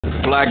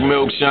Black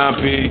Milk, Sean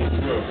P.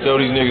 Tell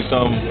these niggas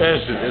something.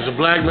 Listen, it's a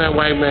black man,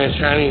 white man,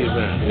 Chinese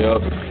man.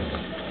 Yep.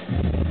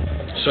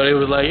 So they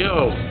was like,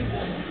 yo,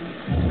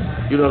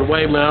 you know, the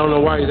white man, I don't know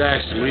why he's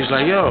asking, but he's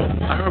like, yo,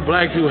 I heard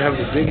black people have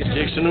the biggest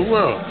dicks in the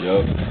world.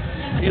 Yep.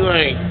 He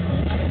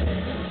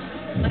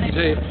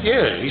said,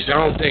 yeah. He said,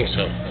 I don't think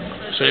so.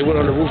 So they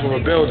went on the roof of a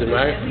building,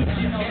 right?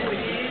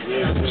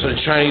 So the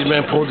Chinese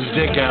man pulled his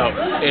dick out,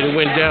 and it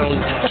went down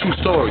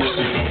 2 stories,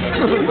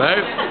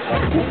 right?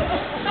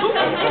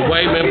 The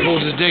white man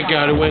pulled his dick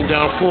out, it went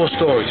down 4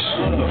 stories.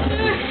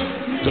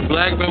 The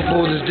black man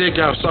pulled his dick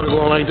out, started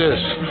going like this.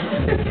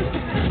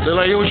 They're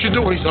like, yo, what you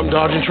doing? He said, I'm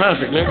dodging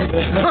traffic, nigga.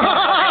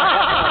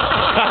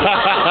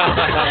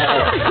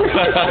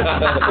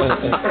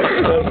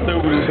 That's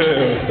stupid as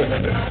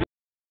hell.